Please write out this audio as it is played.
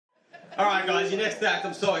Alright guys, your next act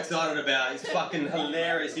I'm so excited about. It's fucking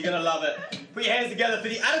hilarious. You're gonna love it. Put your hands together for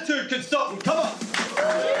the Attitude Consultant. Come on!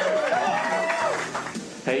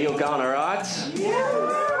 Hey, you're going alright?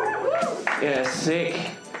 Yeah, sick.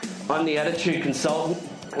 I'm the Attitude Consultant.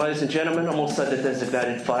 Ladies and gentlemen, I'm also the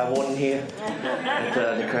designated fire warden here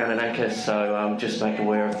at the Crown and Anchor, so just make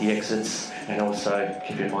aware of the exits and also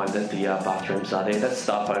keep in mind that the bathrooms are there. That's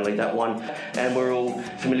staff only, that one. And we're all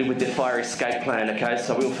familiar with the fire escape plan, okay?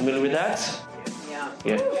 So we're all familiar with that?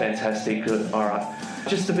 Yeah, fantastic, good, all right.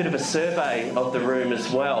 Just a bit of a survey of the room as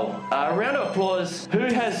well. A round of applause. Who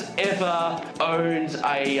has ever owned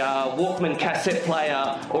a Walkman cassette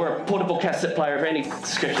player or a portable cassette player of any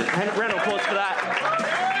description? Round of applause for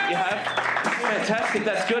that. You have? Fantastic,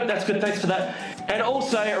 that's good, thanks for that. And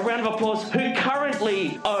also a round of applause. Who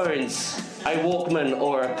currently owns a Walkman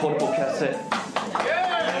or a portable cassette?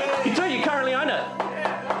 You do, you currently own it?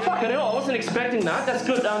 Fucking hell, I wasn't expecting that. That's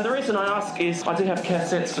good. The reason I ask is I do have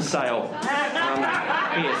cassettes for sale.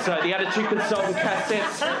 Yeah, so the Attitude Consultant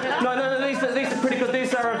cassettes. No, these are pretty good.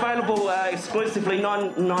 These are available exclusively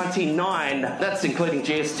 $9.99. That's including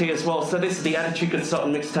GST as well. So this is the Attitude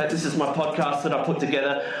Consultant mixtape. This is my podcast that I put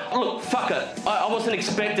together. Look, fuck it. I wasn't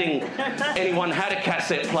expecting anyone had a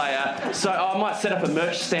cassette player, so I might set up a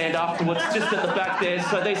merch stand afterwards, just at the back there.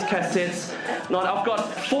 So these cassettes, I've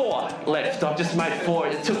got 4 left. I've just made 4.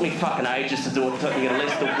 It took me fucking ages to do it. It took me at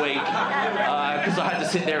least a week because I had to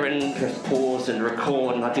sit there and press pause and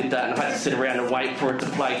record, and I did that, and I had to sit around and wait for it to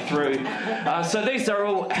play through. So these are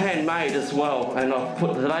all handmade as well, and I've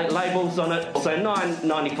put the labels on it. So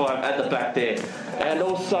 $9.95 at the back there. And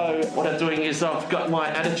also what I'm doing is I've got my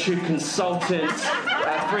Attitude Consultant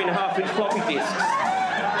 3.5-inch floppy disks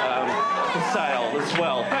for sale as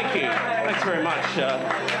well. Thank you. Thanks very much.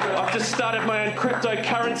 I've just started my own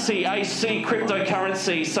cryptocurrency, AC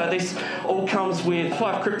cryptocurrency. So this all comes with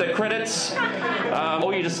 5 crypto credits.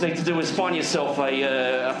 All you just need to do is find yourself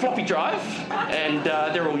a floppy drive, and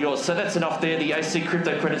they're all yours. So that's enough there. The AC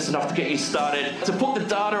crypto credits enough to get you started. To put the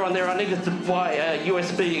data on there, I needed to buy a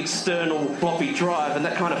USB external floppy drive, and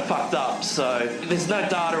that kind of fucked up. So there's no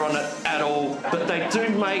data on it at all, but they do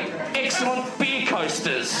make excellent beer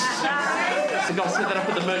coasters. So guys, set that up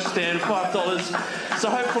at the merch stand, $5. So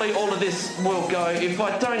hopefully all of this will go. If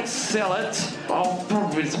I don't sell it, I'll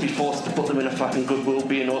probably just be forced to put them in a fucking Goodwill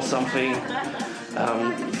bin or something.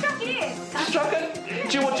 Struck it. Struck it?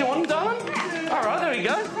 Do you want them, darling? Yeah. All right, there you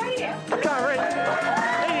go. Right here. I can't read.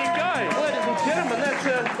 There you go, ladies and gentlemen. That's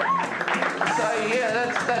so yeah,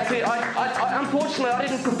 that's it. I unfortunately I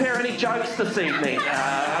didn't prepare any jokes this evening.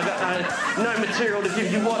 I got no material to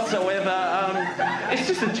give you whatsoever.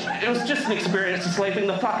 It was just an experience of leaving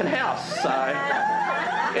the fucking house. So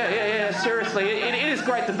yeah. Seriously, it is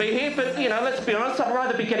great to be here, but let's be honest. I'd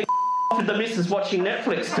rather be getting with the missus watching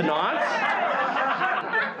Netflix tonight.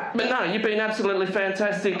 But no, you've been absolutely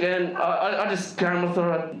fantastic, and I just thought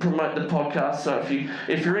I'd promote the podcast. So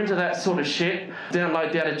if you're into that sort of shit,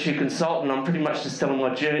 download the Attitude Consultant. I'm pretty much just telling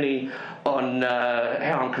my journey on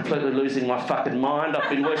how I'm completely losing my fucking mind. I've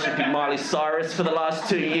been worshipping Miley Cyrus for the last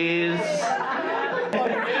 2 years.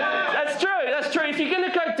 That's true. If you're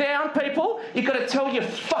going to go down, people, you've got to tell your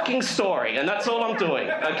fucking story, and that's all I'm doing,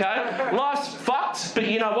 okay? Life's fucked, but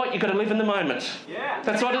you know what? You've got to live in the moment. Yeah.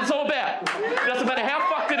 That's what it's all about. It doesn't matter how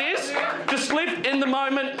fucked it is, just live in the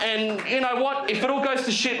moment, and you know what? If it all goes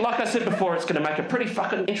to shit, like I said before, it's going to make a pretty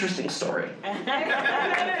fucking interesting story.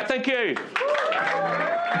 Thank you.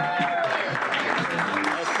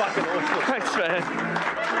 That was fucking awesome. Thanks, man.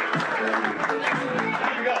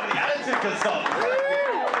 You got the Attitude Consultant.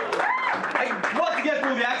 Hey, once you get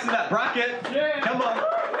through the acts in that bracket, come on.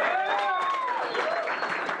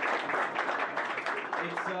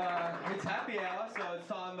 It's happy hour, so it's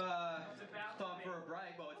time for a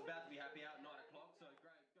break. Well, it's about to be happy hour at 9 o'clock, so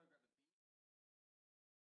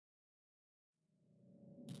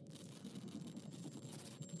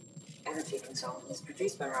great. Attitude Consultant is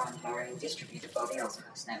produced by Ryan Harry and distributed by the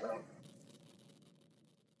Ozcast Network.